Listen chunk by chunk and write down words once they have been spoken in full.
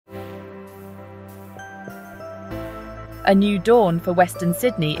A new dawn for Western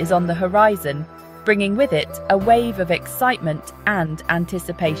Sydney is on the horizon, bringing with it a wave of excitement and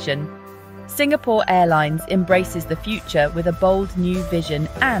anticipation. Singapore Airlines embraces the future with a bold new vision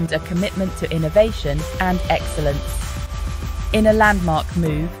and a commitment to innovation and excellence. In a landmark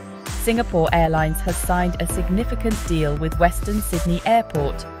move, Singapore Airlines has signed a significant deal with Western Sydney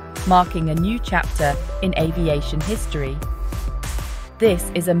Airport, marking a new chapter in aviation history. This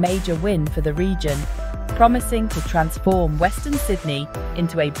is a major win for the region, promising to transform Western Sydney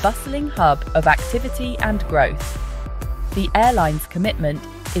into a bustling hub of activity and growth. The airline's commitment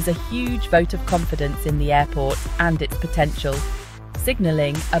is a huge vote of confidence in the airport and its potential,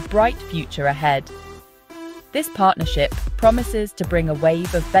 signalling a bright future ahead. This partnership promises to bring a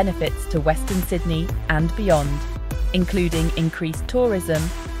wave of benefits to Western Sydney and beyond, including increased tourism,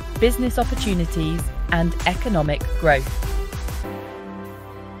 business opportunities, and economic growth.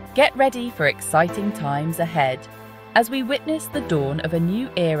 Get ready for exciting times ahead as we witness the dawn of a new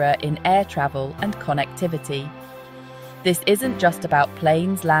era in air travel and connectivity. This isn't just about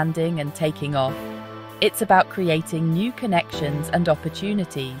planes landing and taking off. It's about creating new connections and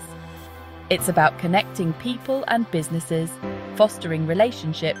opportunities. It's about connecting people and businesses, fostering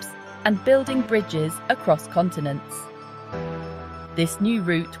relationships, and building bridges across continents. This new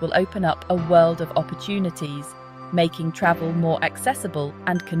route will open up a world of opportunities, making travel more accessible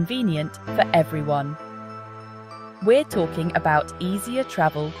and convenient for everyone. We're talking about easier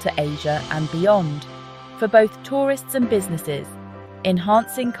travel to Asia and beyond, for both tourists and businesses,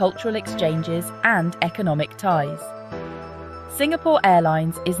 enhancing cultural exchanges and economic ties. Singapore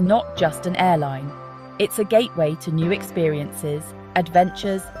Airlines is not just an airline, it's a gateway to new experiences,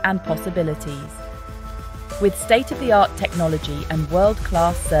 adventures, and possibilities. With state-of-the-art technology and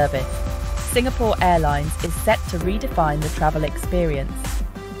world-class service, Singapore Airlines is set to redefine the travel experience.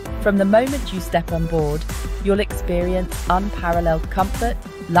 From the moment you step on board, you'll experience unparalleled comfort,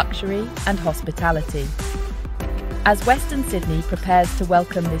 luxury, and hospitality. As Western Sydney prepares to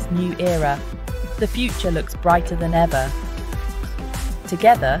welcome this new era, the future looks brighter than ever.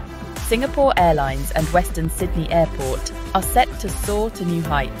 Together, Singapore Airlines and Western Sydney Airport are set to soar to new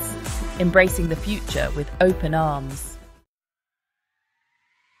heights, embracing the future with open arms.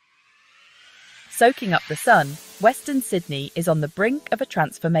 Soaking up the sun, Western Sydney is on the brink of a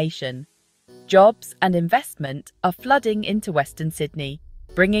transformation. Jobs and investment are flooding into Western Sydney,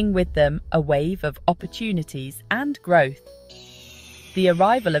 bringing with them a wave of opportunities and growth. The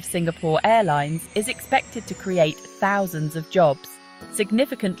arrival of Singapore Airlines is expected to create thousands of jobs,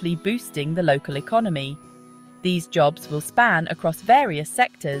 significantly boosting the local economy. These jobs will span across various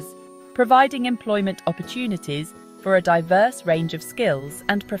sectors, providing employment opportunities for a diverse range of skills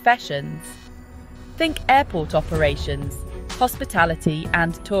and professions. Think airport operations, hospitality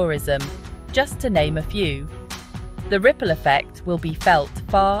and tourism, just to name a few. The ripple effect will be felt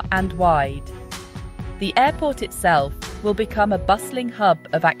far and wide. The airport itself will become a bustling hub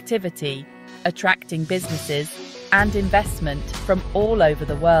of activity, attracting businesses and investment from all over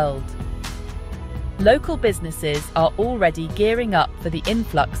the world. Local businesses are already gearing up for the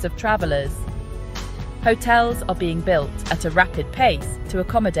influx of travellers. Hotels are being built at a rapid pace to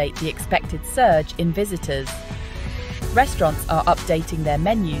accommodate the expected surge in visitors. Restaurants are updating their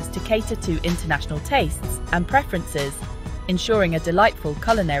menus to cater to international tastes and preferences, ensuring a delightful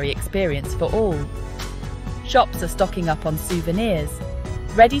culinary experience for all. Shops are stocking up on souvenirs,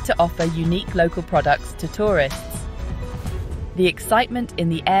 ready to offer unique local products to tourists. The excitement in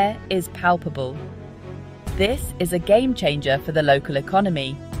the air is palpable. This is a game changer for the local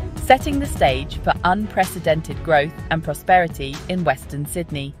economy, setting the stage for unprecedented growth and prosperity in Western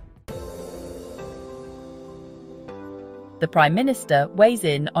Sydney. The Prime Minister weighs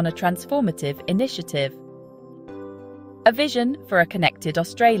in on a transformative initiative. A vision for a connected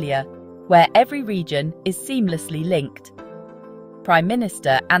Australia, where every region is seamlessly linked. Prime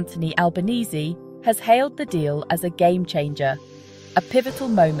Minister Anthony Albanese has hailed the deal as a game changer, a pivotal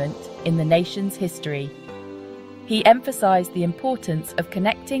moment in the nation's history. He emphasised the importance of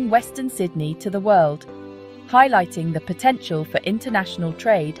connecting Western Sydney to the world, highlighting the potential for international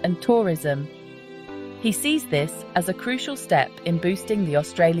trade and tourism. He sees this as a crucial step in boosting the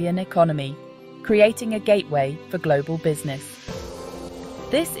Australian economy, creating a gateway for global business.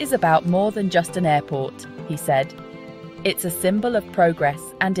 This is about more than just an airport, he said. It's a symbol of progress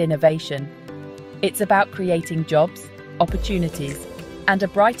and innovation. It's about creating jobs, opportunities, and a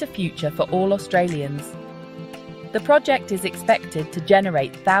brighter future for all Australians. The project is expected to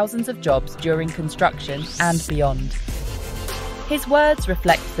generate thousands of jobs during construction and beyond. His words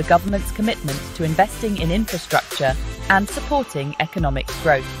reflect the government's commitment to investing in infrastructure and supporting economic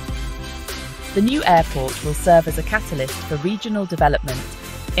growth. The new airport will serve as a catalyst for regional development,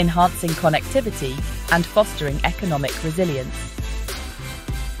 enhancing connectivity and fostering economic resilience.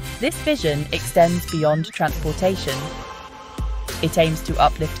 This vision extends beyond transportation. It aims to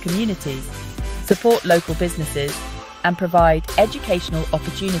uplift communities, support local businesses, and provide educational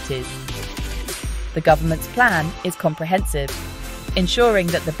opportunities. The government's plan is comprehensive, ensuring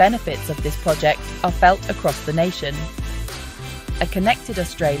that the benefits of this project are felt across the nation. A connected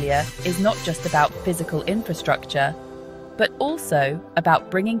Australia is not just about physical infrastructure, but also about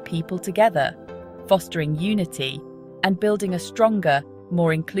bringing people together, fostering unity, and building a stronger,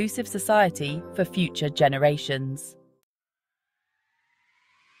 more inclusive society for future generations.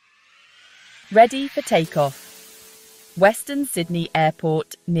 Ready for takeoff. Western Sydney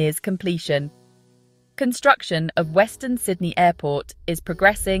Airport nears completion. Construction of Western Sydney Airport is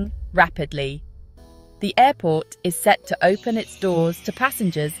progressing rapidly. The airport is set to open its doors to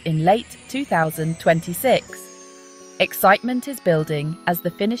passengers in late 2026. Excitement is building as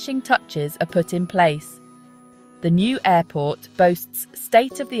the finishing touches are put in place. The new airport boasts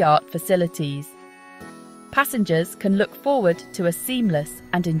state-of-the-art facilities. Passengers can look forward to a seamless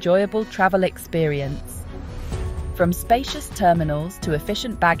and enjoyable travel experience. From spacious terminals to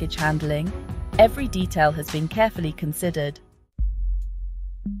efficient baggage handling, every detail has been carefully considered.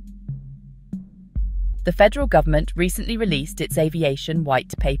 The federal government recently released its aviation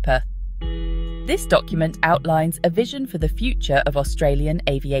white paper. This document outlines a vision for the future of Australian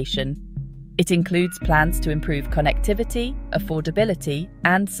aviation. It includes plans to improve connectivity, affordability,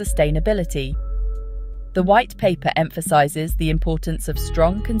 and sustainability. The white paper emphasises the importance of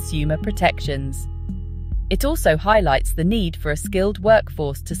strong consumer protections. It also highlights the need for a skilled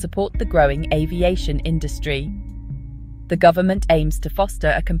workforce to support the growing aviation industry. The government aims to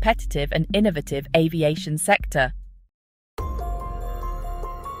foster a competitive and innovative aviation sector.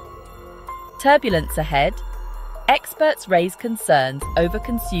 Turbulence ahead. Experts raise concerns over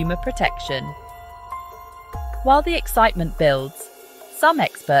consumer protection. While the excitement builds, some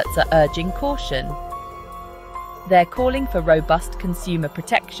experts are urging caution. They're calling for robust consumer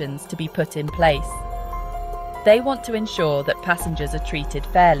protections to be put in place. They want to ensure that passengers are treated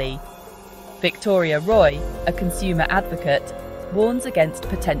fairly. Victoria Roy, a consumer advocate, warns against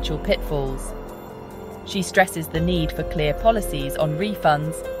potential pitfalls. She stresses the need for clear policies on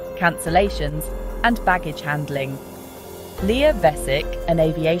refunds, cancellations, and baggage handling. Leah Vesic, an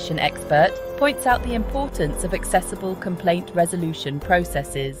aviation expert, points out the importance of accessible complaint resolution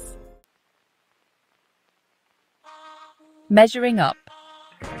processes. Measuring up.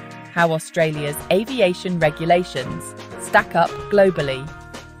 How Australia's aviation regulations stack up globally.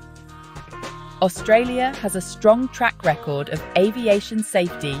 Australia has a strong track record of aviation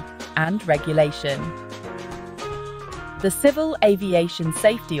safety and regulation. The Civil Aviation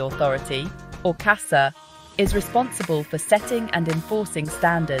Safety Authority, or CASA, is responsible for setting and enforcing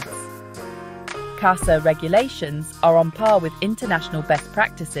standards. CASA regulations are on par with international best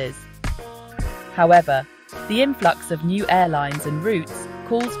practices. However, the influx of new airlines and routes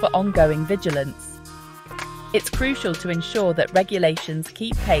calls for ongoing vigilance. It's crucial to ensure that regulations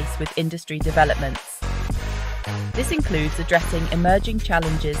keep pace with industry developments. This includes addressing emerging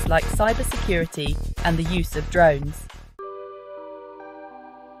challenges like cybersecurity and the use of drones.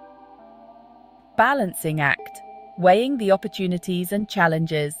 Balancing act, weighing the opportunities and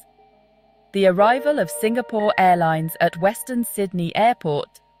challenges. The arrival of Singapore Airlines at Western Sydney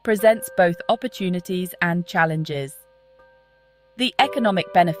Airport presents both opportunities and challenges. The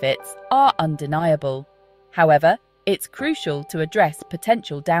economic benefits are undeniable. However, it's crucial to address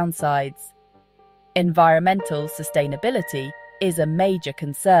potential downsides. Environmental sustainability is a major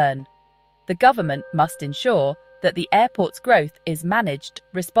concern. The government must ensure that the airport's growth is managed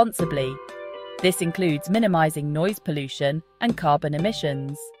responsibly. This includes minimising noise pollution and carbon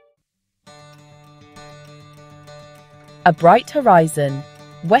emissions. A bright horizon.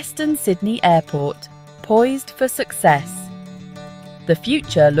 Western Sydney Airport, poised for success. The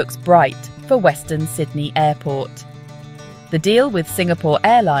future looks bright for Western Sydney Airport. The deal with Singapore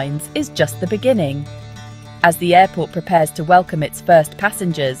Airlines is just the beginning. As the airport prepares to welcome its first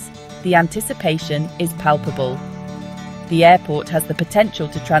passengers, the anticipation is palpable. The airport has the potential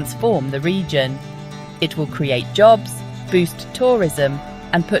to transform the region. It will create jobs, boost tourism,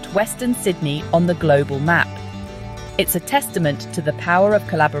 and put Western Sydney on the global map. It's a testament to the power of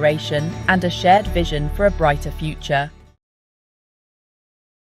collaboration and a shared vision for a brighter future.